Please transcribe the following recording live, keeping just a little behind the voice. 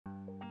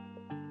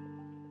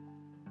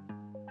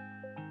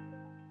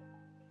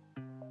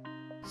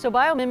So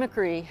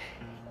biomimicry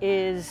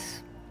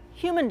is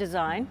human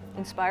design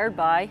inspired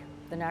by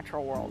the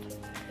natural world.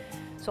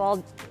 So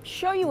I'll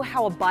show you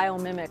how a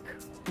biomimic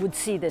would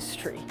see this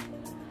tree.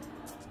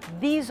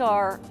 These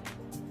are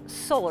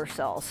solar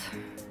cells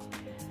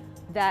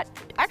that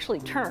actually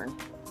turn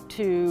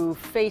to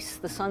face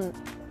the sun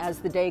as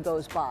the day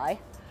goes by.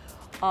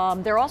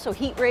 They're also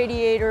heat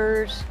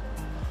radiators.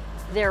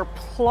 They're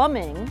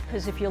plumbing,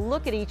 because if you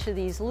look at each of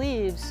these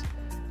leaves,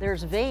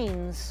 there's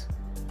veins.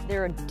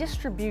 They're a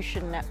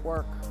distribution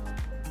network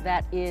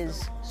that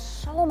is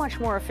so much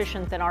more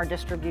efficient than our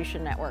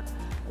distribution network.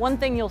 One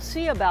thing you'll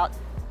see about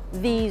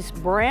these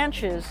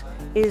branches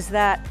is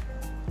that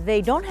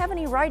they don't have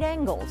any right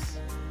angles.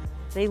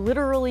 They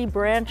literally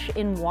branch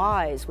in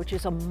Ys, which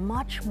is a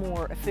much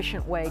more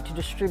efficient way to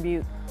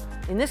distribute,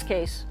 in this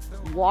case,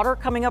 water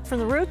coming up from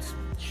the roots,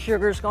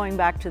 sugars going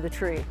back to the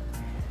tree.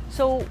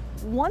 So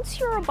once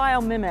you're a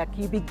biomimic,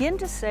 you begin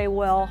to say,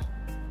 well,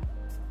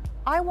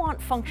 I want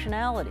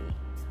functionality.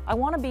 I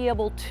want to be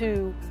able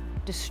to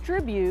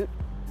distribute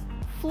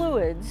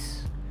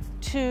fluids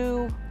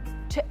to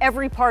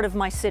every part of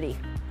my city.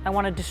 I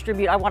want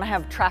to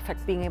have traffic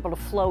being able to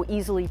flow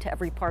easily to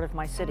every part of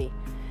my city.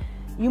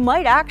 You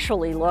might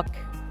actually look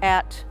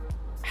at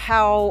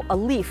how a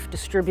leaf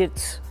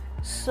distributes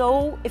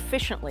so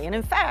efficiently. And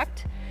in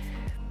fact,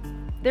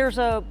 there's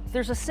a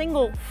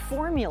single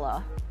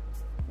formula,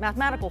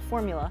 mathematical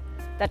formula,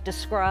 that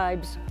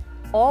describes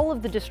all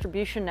of the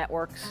distribution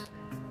networks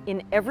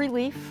in every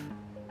leaf.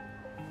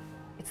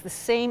 It's the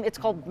same, it's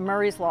called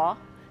Murray's Law.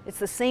 It's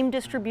the same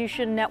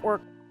distribution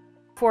network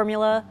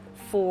formula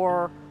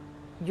for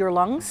your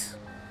lungs,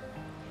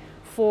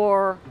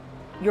 for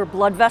your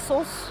blood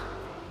vessels,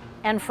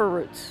 and for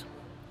roots.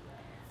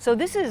 So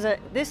this is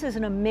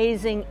an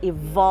amazing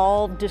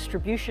evolved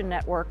distribution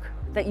network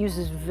that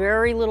uses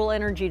very little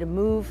energy to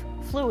move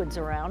fluids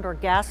around or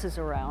gases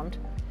around,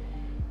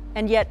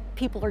 and yet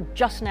people are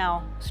just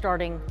now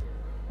starting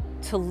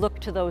to look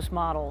to those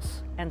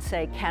models and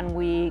say, can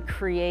we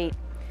create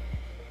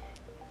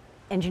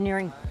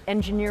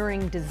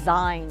engineering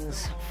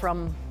designs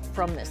from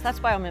this?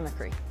 That's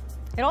biomimicry.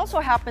 It also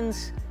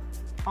happens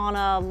on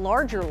a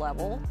larger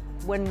level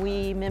when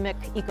we mimic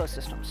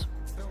ecosystems.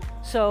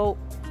 So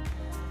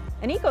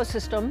an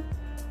ecosystem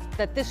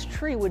that this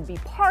tree would be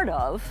part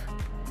of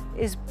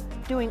is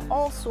doing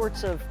all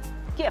sorts of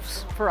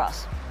gifts for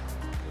us.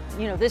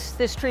 You know,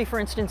 this tree, for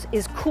instance,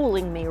 is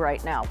cooling me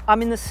right now.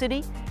 I'm in the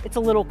city, it's a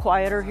little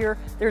quieter here.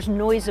 There's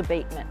noise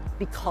abatement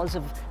because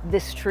of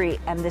this tree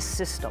and this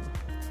system.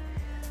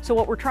 So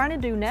what we're trying to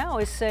do now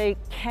is say,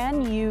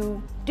 can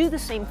you do the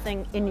same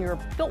thing in your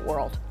built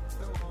world?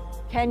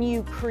 Can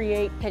you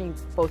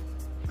both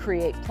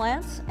create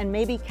plants, and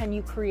maybe can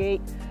you create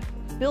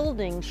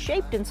buildings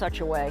shaped in such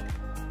a way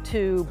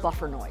to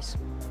buffer noise?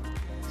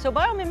 So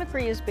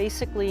biomimicry is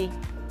basically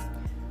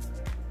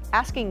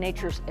asking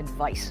nature's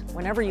advice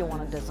whenever you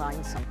want to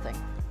design something,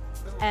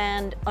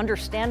 and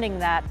understanding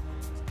that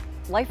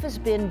life has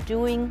been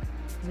doing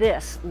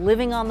this,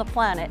 living on the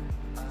planet,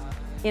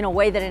 in a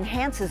way that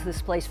enhances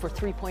this place for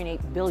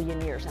 3.8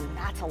 billion years, and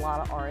that's a lot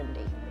of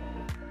R&D.